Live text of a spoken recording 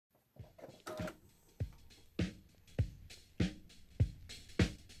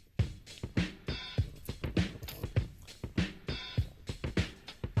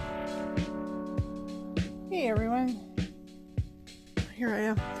Hey everyone, here I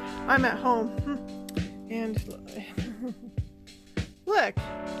am. I'm at home, and look,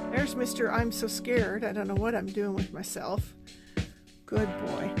 there's Mr. I'm so scared. I don't know what I'm doing with myself. Good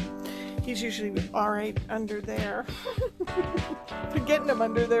boy. He's usually alright under there. But getting him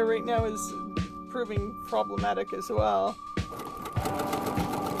under there right now is proving problematic as well.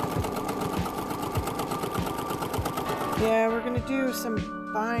 Yeah, we're going to do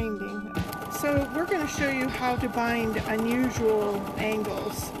some binding. So we're going to show you how to bind unusual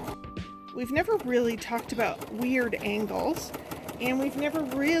angles. We've never really talked about weird angles, and we've never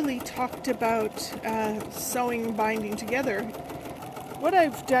really talked about sewing binding together. What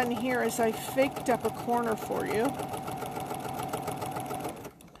I've done here is I faked up a corner for you.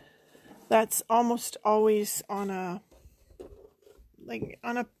 That's almost always on a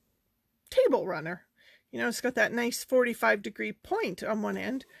table runner. You know, it's got that nice 45-degree point on one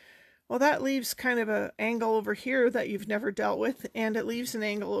end. Well, that leaves kind of an angle over here that you've never dealt with, and it leaves an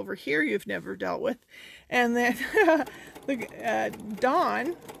angle over here you've never dealt with. And then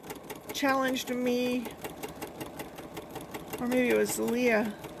Dawn challenged me, or maybe it was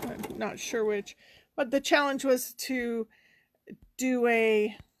Leah, I'm not sure which, but the challenge was to do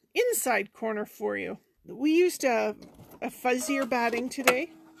a inside corner for you. We used a fuzzier batting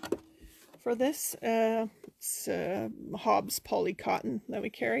today for this. It's Hobbs poly cotton that we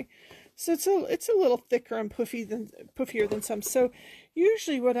carry. So it's a little thicker and puffier than some. So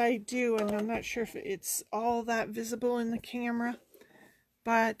usually what I do, and I'm not sure if it's all that visible in the camera,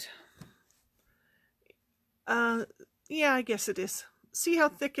 but yeah, I guess it is. See how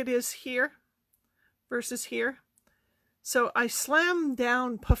thick it is here versus here? So I slam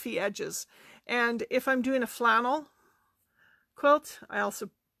down puffy edges. And if I'm doing a flannel quilt, I also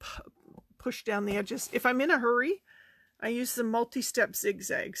push down the edges. If I'm in a hurry, I use the multi-step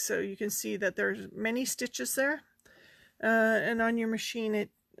zigzag, so you can see that there's many stitches there. And on your machine,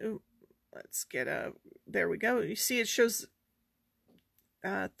 let's get there we go. You see it shows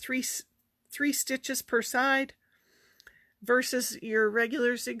three stitches per side versus your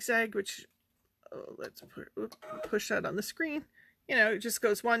regular zigzag, which, let's push that on the screen. You know, it just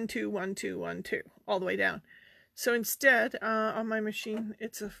goes 1, 2, 1, 2, 1, 2, all the way down. So instead, on my machine,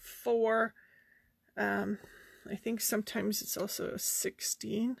 it's a 4, I think sometimes it's also a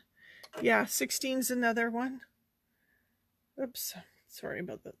 16. Yeah, 16 is another one. Oops, sorry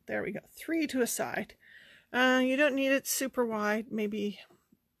about that. There we go. 3 to a side. You don't need it super wide, maybe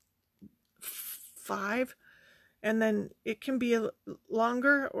 5. And then it can be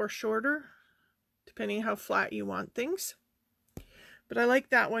longer or shorter, depending how flat you want things. But I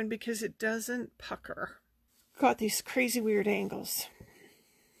like that one because it doesn't pucker. Got these crazy weird angles.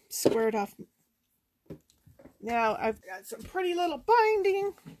 Squared off. Now I've got some pretty little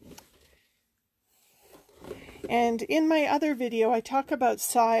binding. And in my other video I talk about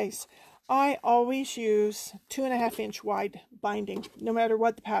size. I always use 2.5-inch wide binding, no matter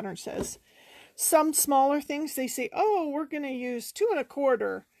what the pattern says. Some smaller things, they say, oh, we're going to use 2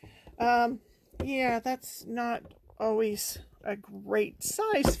 1/4. Yeah, that's not always a great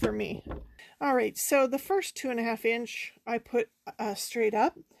size for me. All right, so the first 2.5-inch I put straight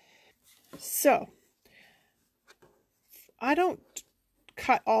up. So I don't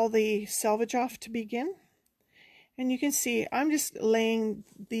cut all the selvage off to begin. And you can see I'm just laying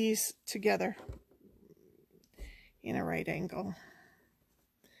these together in a right angle.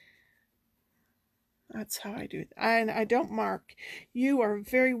 That's how I do it. And I don't mark. You are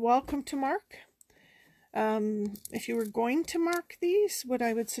very welcome to mark. If you were going to mark these, what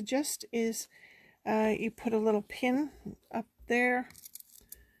I would suggest is you put a little pin up there,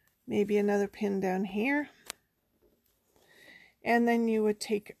 maybe another pin down here, and then you would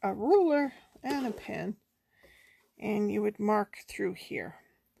take a ruler and a pen and you would mark through here.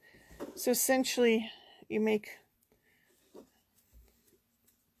 So essentially you make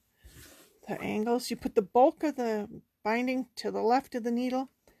the angles. You put the bulk of the binding to the left of the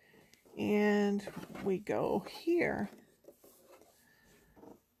needle, and we go here.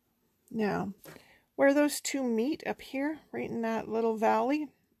 Now, where those two meet up here, right in that little valley,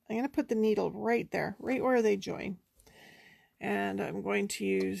 I'm going to put the needle right there, right where they join. And I'm going to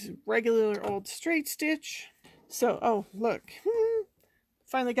use regular old straight stitch. So, oh, look.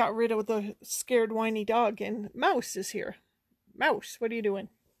 Finally got rid of the scared whiny dog, and Mouse is here. Mouse, what are you doing?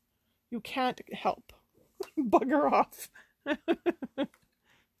 You can't help. Bugger off.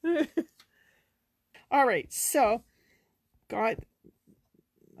 All right, so I'm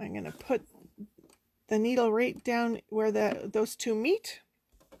going to put the needle right down where those two meet.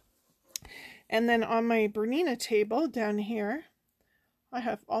 And then on my Bernina table down here, I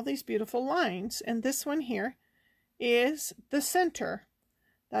have all these beautiful lines, and this one here is the center.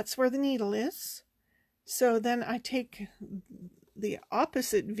 That's where the needle is. So then I take the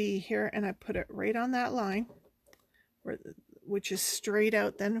opposite V here and I put it right on that line, which is straight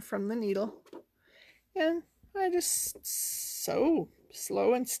out then from the needle. And I just sew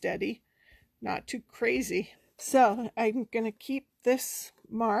slow and steady, not too crazy. So I'm going to keep this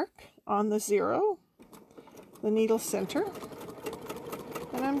mark on the 0, the needle center,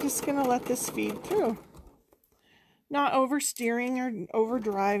 and I'm just going to let this feed through. Not oversteering or over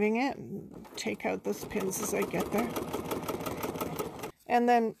driving it. Take out those pins as I get there. And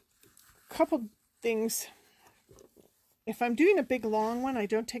then a couple things. If I'm doing a big long one, I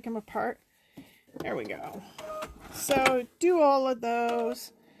don't take them apart. There we go. So do all of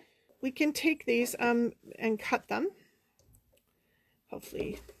those. We can take these and cut them.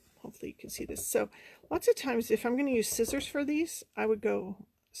 Hopefully you can see this. So lots of times if I'm going to use scissors for these, I would go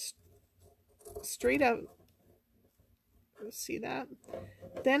straight out. See that?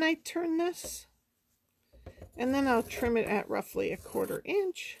 Then I turn this, and then I'll trim it at roughly 1/4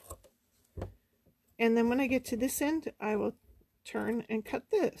 inch. And then when I get to this end, I will turn and cut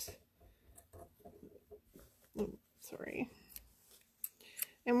this. Oh, sorry.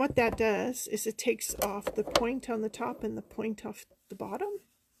 And what that does is it takes off the point on the top and the point off the bottom.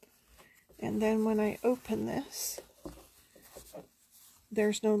 And then when I open this,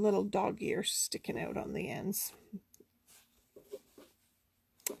 there's no little dog ears sticking out on the ends.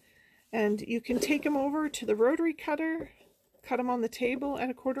 And you can take them over to the rotary cutter, cut them on the table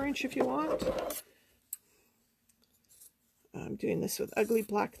at 1/4 inch if you want. I'm doing this with ugly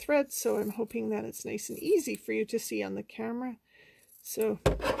black thread, so I'm hoping that it's nice and easy for you to see on the camera. So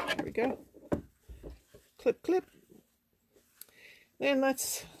here we go. Clip, clip. Then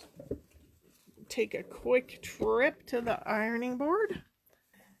let's take a quick trip to the ironing board.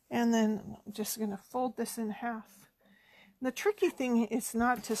 And then I'm just going to fold this in half. The tricky thing is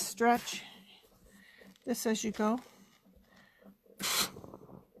not to stretch this as you go.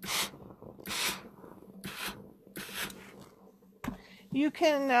 You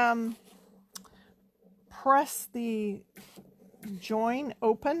can press the join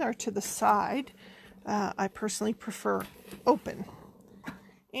open or to the side. I personally prefer open.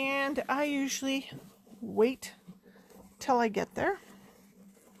 And I usually wait till I get there.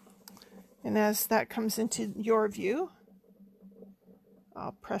 And as that comes into your view,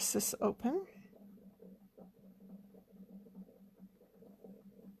 I'll press this open.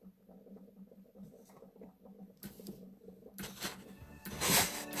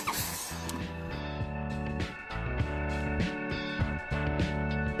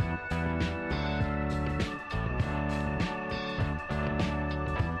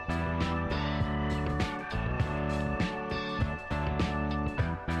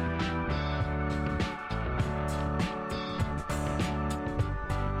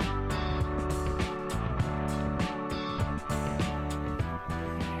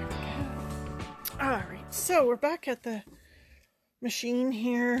 So we're back at the machine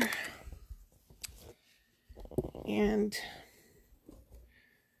here, and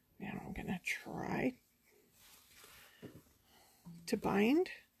now I'm gonna try to bind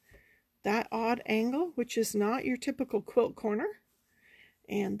that odd angle, which is not your typical quilt corner,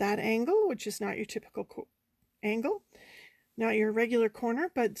 and that angle, which is not your typical angle, not your regular corner,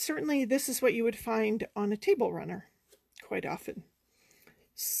 but certainly this is what you would find on a table runner quite often.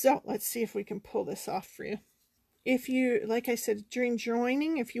 So let's see if we can pull this off for you. If you, like I said, during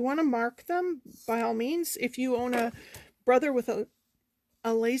joining, if you want to mark them, by all means. If you own a brother with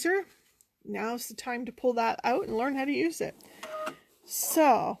a laser, now's the time to pull that out and learn how to use it.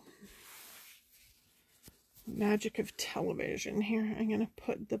 So, magic of television here. I'm going to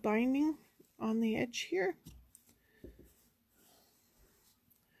put the binding on the edge here.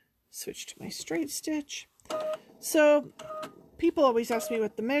 Switch to my straight stitch. So, people always ask me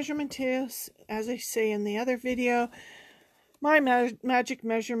what the measurement is. As I say in the other video, my magic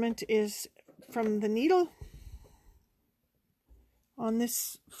measurement is from the needle on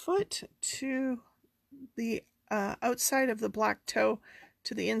this foot to the outside of the black toe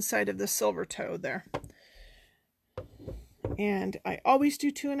to the inside of the silver toe there. And I always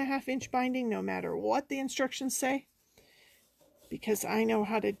do 2.5 inch binding no matter what the instructions say, because I know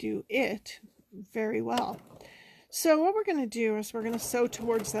how to do it very well. So what we're going to do is we're going to sew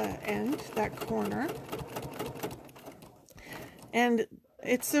towards the end, that corner. And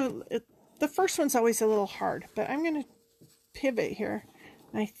the first one's always a little hard, but I'm going to pivot here.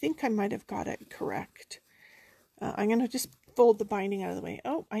 And I think I might have got it correct. I'm going to just fold the binding out of the way.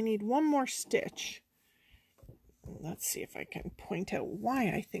 Oh, I need one more stitch. let's see if I can point out why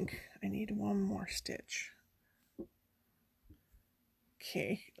I think I need one more stitch.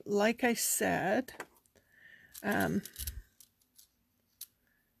 Okay, like I said, I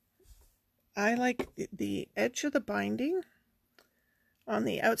like the edge of the binding on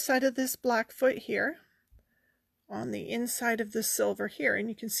the outside of this black foot here, on the inside of the silver here, and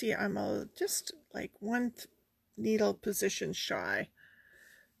you can see I'm just like one needle position shy.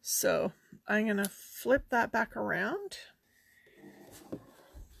 So I'm going to flip that back around.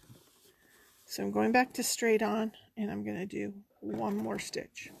 So I'm going back to straight on, and I'm going to do one more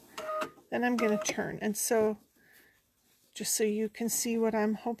stitch. Then I'm going to turn. And so just so you can see what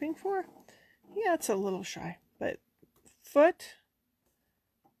I'm hoping for, yeah, it's a little shy, but foot,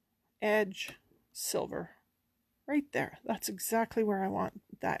 edge, silver, right there. That's exactly where I want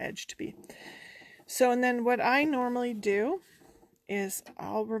that edge to be. So, and then what I normally do is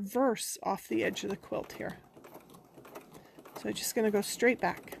I'll reverse off the edge of the quilt here. So I'm just going to go straight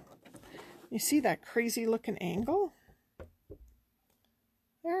back. You see that crazy looking angle?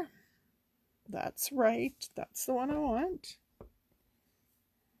 There. That's right. That's the one I want.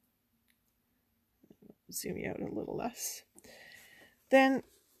 Zoom you out a little less. Then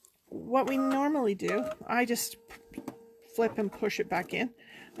what we normally do, I just flip and push it back in.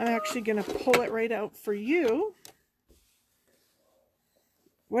 I'm actually going to pull it right out for you.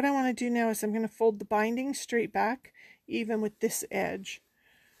 What I want to do now is I'm going to fold the binding straight back, even with this edge.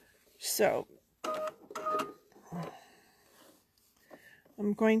 So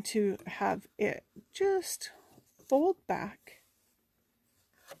I'm going to have it just fold back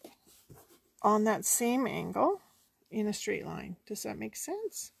on that same angle in a straight line. Does that make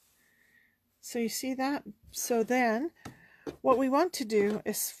sense? So you see that? So then what we want to do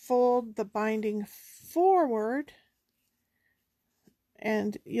is fold the binding forward,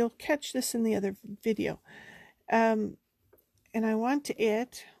 and you'll catch this in the other video. And I want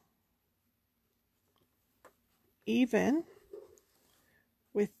it even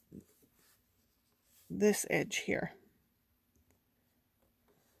with this edge here.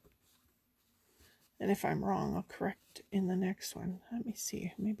 And if I'm wrong, I'll correct in the next one. Let me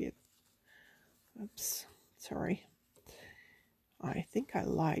see. Maybe it... Oops. Sorry. I think I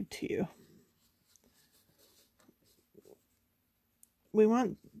lied to you. We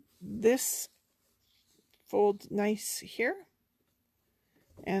want this fold nice here.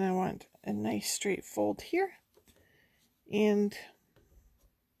 And I want a nice straight fold here. And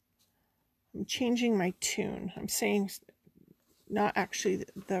I'm changing my tune. I'm saying not actually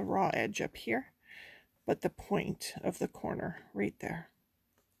the raw edge up here, but the point of the corner right there.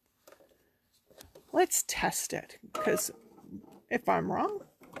 Let's test it, because if I'm wrong,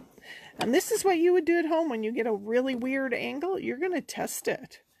 and this is what you would do at home when you get a really weird angle, you're going to test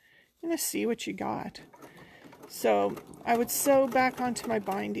it. You're going to see what you got. So I would sew back onto my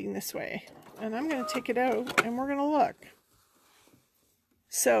binding this way, and I'm going to take it out and we're going to look.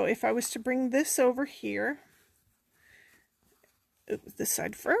 So if I was to bring this over here, this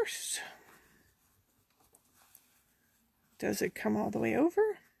side first, does it come all the way over?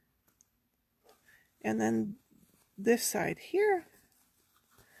 And then this side here,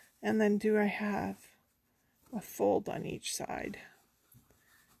 and then do I have a fold on each side?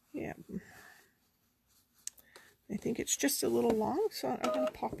 Yeah, I think it's just a little long, so I'm going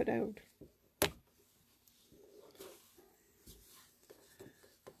to pop it out.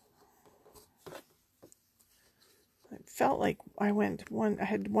 It felt like I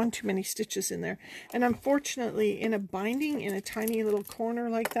had one too many stitches in there, and unfortunately in a binding in a tiny little corner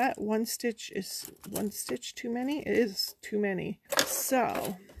like that, one stitch too many. It is too many.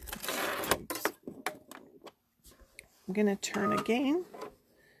 So I'm going to turn again.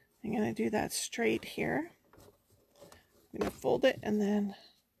 I'm going to do that straight here. I'm going to fold it, and then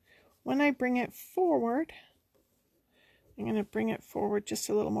when I bring it forward, I'm going to bring it forward just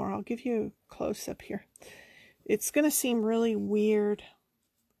a little more. I'll give you a close up here. It's going to seem really weird,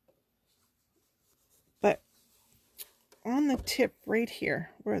 but on the tip right here,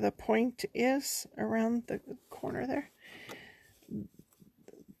 where the point is around the corner there,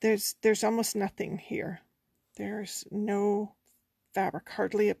 there's almost nothing here. There's no fabric,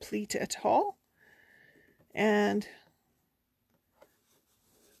 hardly a pleat at all. And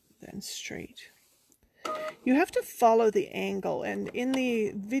then straight. You have to follow the angle, and in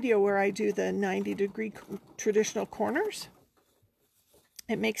the video where I do the 90-degree traditional corners,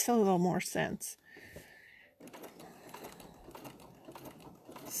 it makes a little more sense.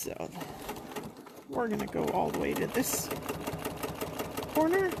 So we're going to go all the way to this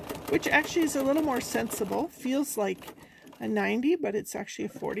corner, which actually is a little more sensible. Feels like a 90, but it's actually a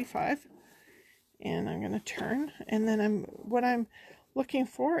 45. And I'm going to turn, and then what I'm looking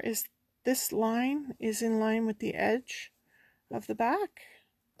for is this line is in line with the edge of the back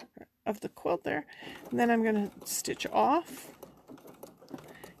of the quilt there. And then I'm going to stitch off.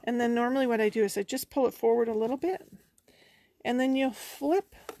 And then normally what I do is I just pull it forward a little bit, and then you'll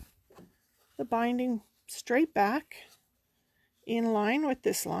flip the binding straight back in line with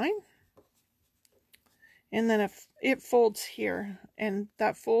this line. And then if it folds here, and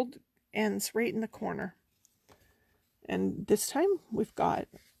that fold ends right in the corner. And this time we've got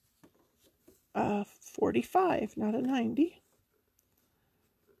a 45, not a 90.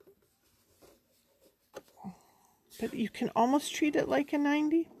 But you can almost treat it like a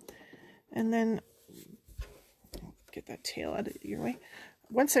 90. And then get that tail out of your way.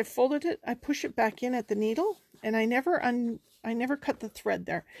 Once I've folded it, I push it back in at the needle, and I never cut the thread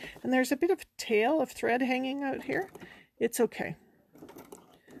there. And there's a bit of a tail of thread hanging out here. It's okay.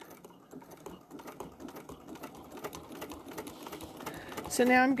 So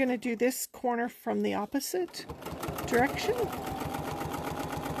now I'm going to do this corner from the opposite direction.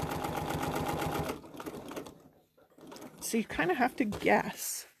 So you kind of have to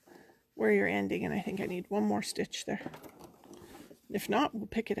guess where you're ending, and I think I need one more stitch there. If not, we'll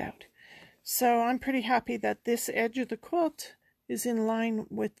pick it out. So I'm pretty happy that this edge of the quilt is in line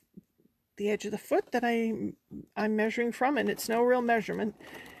with the edge of the foot that I'm measuring from, and it's no real measurement.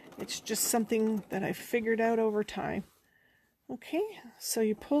 It's just something that I figured out over time. Okay, so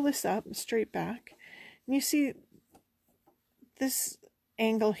you pull this up straight back, and you see this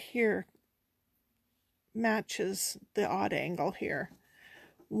angle here matches the odd angle here.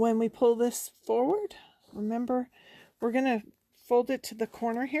 When we pull this forward, remember, we're going to fold it to the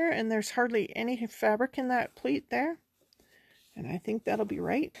corner here, and there's hardly any fabric in that pleat there. And I think that'll be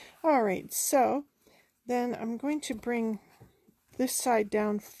right. All right, so then I'm going to bring this side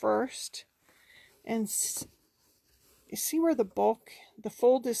down first, and you see where the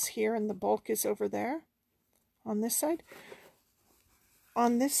fold is here and the bulk is over there on this side?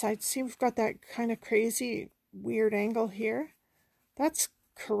 On this side, see, we've got that kind of crazy, weird angle here. That's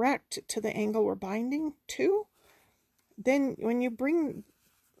correct to the angle we're binding to. Then when you bring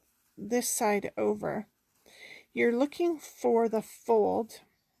this side over, you're looking for the fold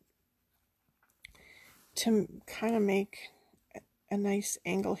to kind of make a nice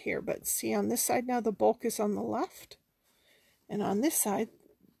angle here. But see, on this side now, the bulk is on the left. And on this side,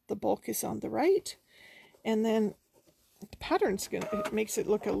 the bulk is on the right. And then the pattern's it makes it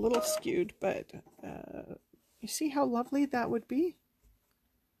look a little skewed, but you see how lovely that would be?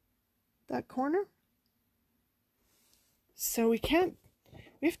 That corner? So we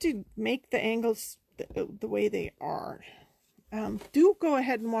have to make the angles the way they are. Do go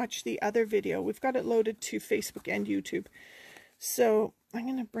ahead and watch the other video. We've got it loaded to Facebook and YouTube. So I'm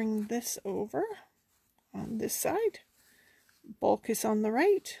going to bring this over on this side. Bulk is on the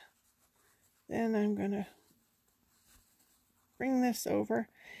right. Then I'm going to bring this over,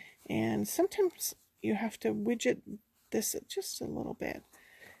 and sometimes you have to widget this just a little bit,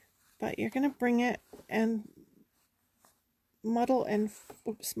 but you're going to bring it and muddle and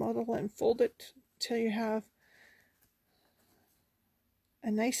fold it till you have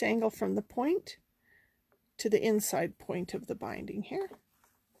a nice angle from the point to the inside point of the binding here,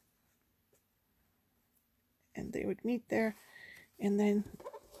 and they would meet there, and then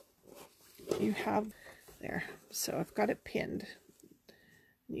you have there. So I've got it pinned.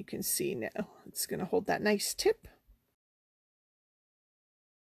 You can see now it's going to hold that nice tip.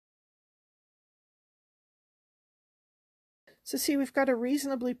 So see, we've got a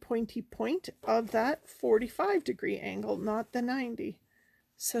reasonably pointy point of that 45-degree angle, not the 90.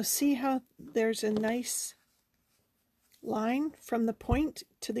 So see how there's a nice line from the point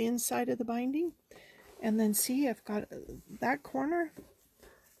to the inside of the binding? And then see, I've got that corner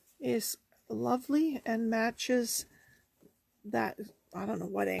is lovely and matches that, I don't know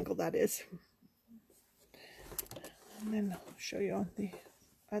what angle that is. And then I'll show you on the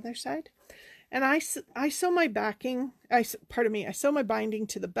other side. And I sew my backing, I sew my binding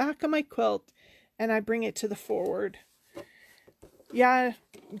to the back of my quilt, and I bring it to the forward. Yeah,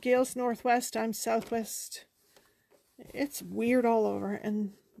 Gail's northwest, I'm southwest. It's weird all over.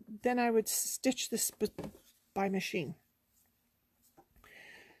 And then I would stitch this by machine.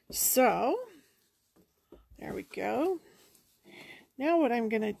 So, there we go. Now what I'm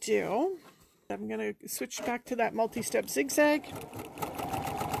going to do, I'm going to switch back to that multi-step zigzag.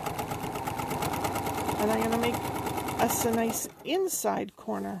 And I'm going to make us a nice inside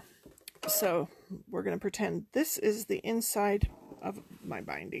corner. So we're going to pretend this is the inside of my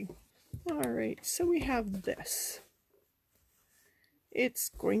binding. All right, so we have this. it's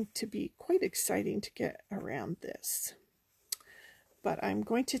going to be quite exciting to get around this. But I'm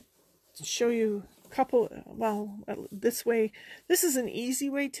going to show you a couple, well, this way. This is an easy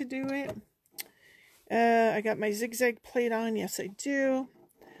way to do it. I got my zigzag plate on. Yes, I do.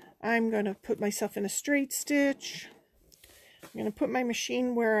 I'm going to put myself in a straight stitch. I'm going to put my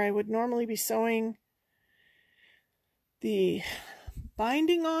machine where I would normally be sewing the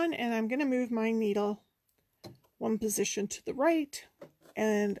binding on, and I'm going to move my needle one position to the right,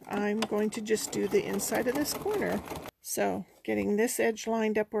 and I'm going to just do the inside of this corner. So getting this edge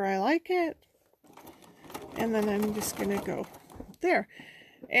lined up where I like it, and then I'm just going to go there.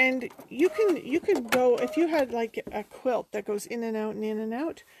 And you can go, if you had like a quilt that goes in and out and in and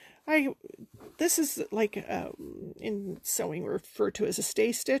out, this is like in sewing referred to as a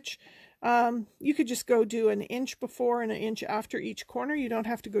stay stitch. You could just go do an inch before and an inch after each corner. You don't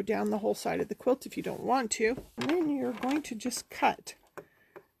have to go down the whole side of the quilt if you don't want to. And then you're going to just cut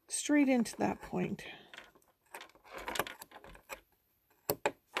straight into that point.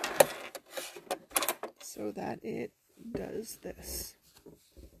 So that it does this.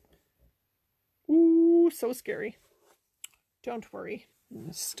 Ooh, so scary. Don't worry. I'm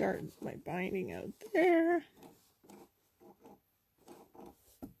going to start my binding out there.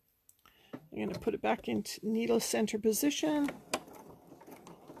 I'm going to put it back into needle center position.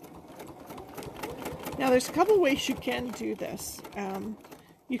 Now there's a couple ways you can do this.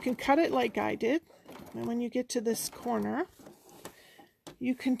 You can cut it like I did, and when you get to this corner,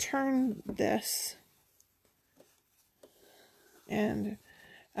 you can turn this, and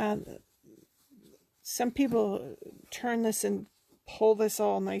some people turn this and pull this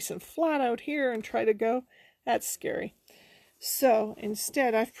all nice and flat out here and try to go. That's scary. So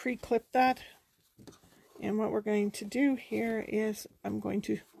instead, I've pre-clipped that, and what we're going to do here is I'm going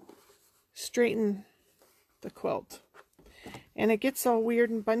to straighten the quilt. And it gets all weird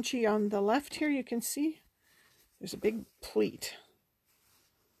and bunchy on the left here. You can see there's a big pleat.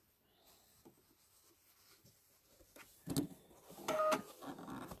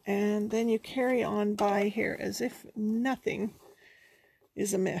 And then you carry on by here as if nothing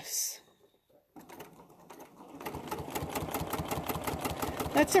is amiss.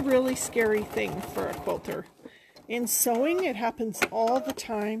 That's a really scary thing for a quilter. In sewing, it happens all the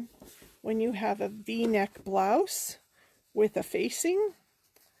time when you have a V-neck blouse with a facing.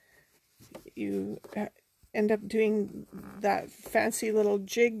 You end up doing that fancy little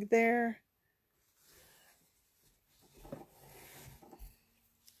jig there.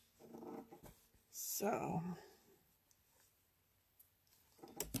 So,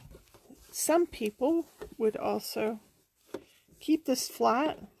 some people would also keep this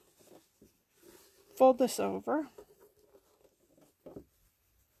flat, fold this over,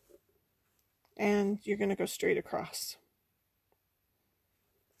 and you're going to go straight across.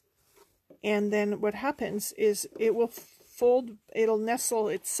 And then what happens is it will fold, it'll nestle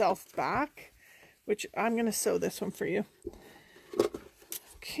itself back, which I'm going to sew this one for you.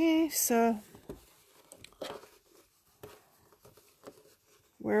 Okay, so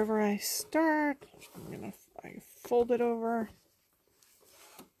wherever I start, I fold it over,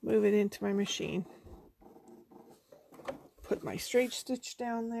 move it into my machine, put my straight stitch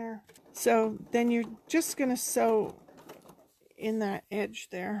down there. So then you're just going to sew in that edge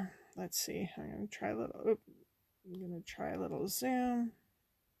there. Let's see, I'm going to try a little zoom.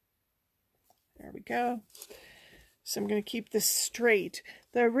 There we go. So I'm going to keep this straight.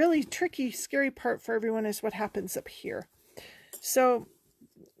 The really tricky, scary part for everyone is what happens up here. So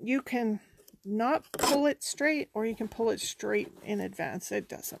you can not pull it straight, or you can pull it straight in advance. It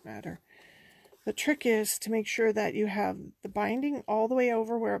doesn't matter. The trick is to make sure that you have the binding all the way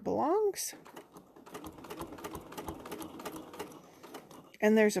over where it belongs.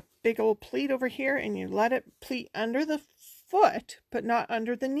 And there's a big old pleat over here, and you let it pleat under the foot, but not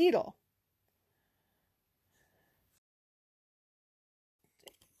under the needle.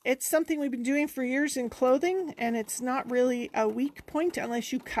 It's something we've been doing for years in clothing, and it's not really a weak point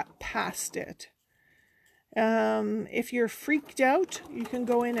unless you cut past it. If you're freaked out, you can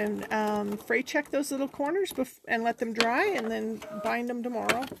go in and fray check those little corners and let them dry, and then bind them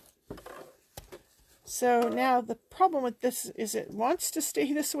tomorrow. So now the problem with this is it wants to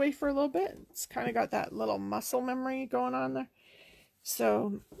stay this way for a little bit. It's kind of got that little muscle memory going on there.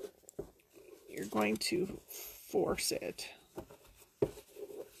 So you're going to force it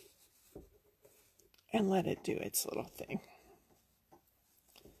and let it do its little thing.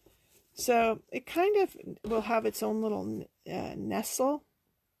 So it kind of will have its own little nestle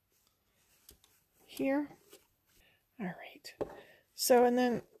here. All right. So, and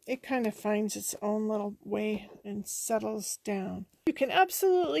then it kind of finds its own little way and settles down. You can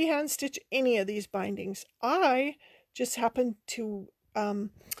absolutely hand stitch any of these bindings. I just happen to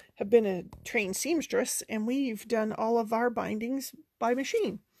have been a trained seamstress, and we've done all of our bindings by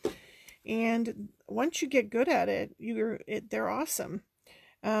machine. And once you get good at it, they're awesome.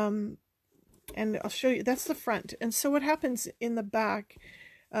 And I'll show you, that's the front. And so what happens in the back,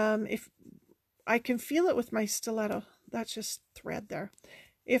 if I can feel it with my stiletto, that's just thread there.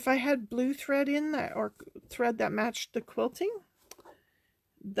 If I had blue thread in that, or thread that matched the quilting,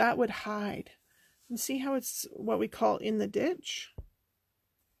 that would hide. And see how it's what we call in the ditch?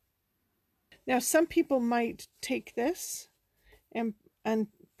 Now some people might take this and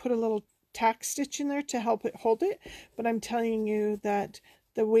put a little tack stitch in there to help it hold it, but I'm telling you that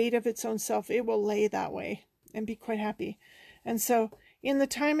the weight of its own self, it will lay that way and be quite happy. And so in the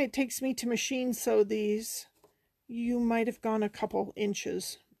time it takes me to machine sew these, you might have gone a couple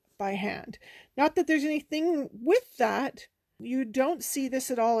inches by hand. Not that there's anything with that. You don't see this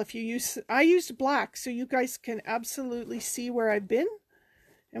at all if you use, I used black, so you guys can absolutely see where I've been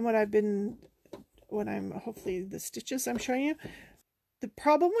and what I'm, hopefully the stitches I'm showing you. The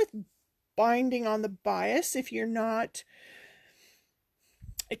problem with binding on the bias, if you're not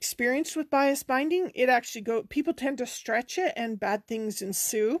experienced with bias binding, it actually people tend to stretch it and bad things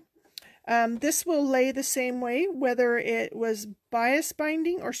ensue. This will lay the same way, whether it was bias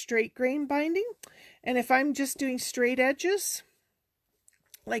binding or straight grain binding. And if I'm just doing straight edges,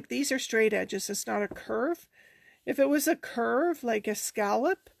 like these are straight edges, it's not a curve. If it was a curve, like a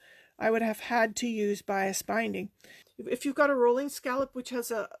scallop, I would have had to use bias binding. If you've got a rolling scallop, which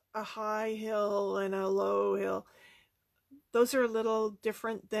has a high hill and a low hill, those are a little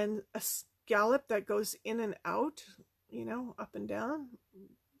different than a scallop that goes in and out, you know, up and down.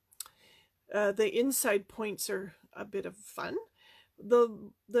 The inside points are a bit of fun.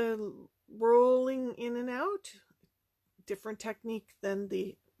 The rolling in and out, different technique than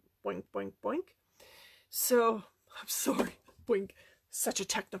the boink, boink, boink. So, I'm sorry, boink, such a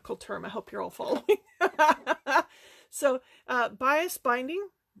technical term. I hope you're all following. So, bias binding,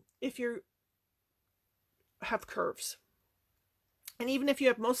 if you have curves. And even if you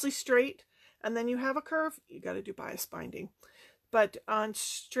have mostly straight and then you have a curve, you got to do bias binding. But on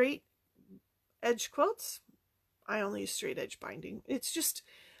straight edge quilts, I only use straight edge binding. It's just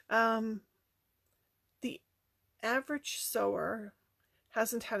the average sewer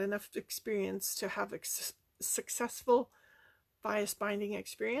hasn't had enough experience to have a successful bias binding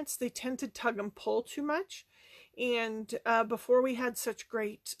experience. They tend to tug and pull too much. And before we had such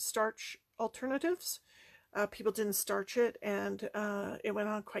great starch alternatives, people didn't starch it, and it went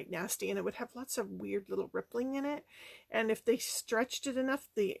on quite nasty, and it would have lots of weird little rippling in it. And if they stretched it enough,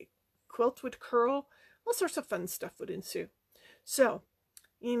 the quilt would curl. All sorts of fun stuff would ensue. So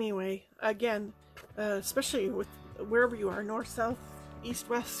anyway, again, especially with wherever you are, north, south, east,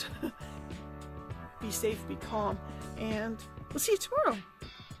 west, be safe, be calm, and we'll see you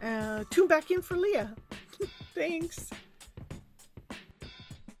tomorrow. Tune back in for Leah. Thanks.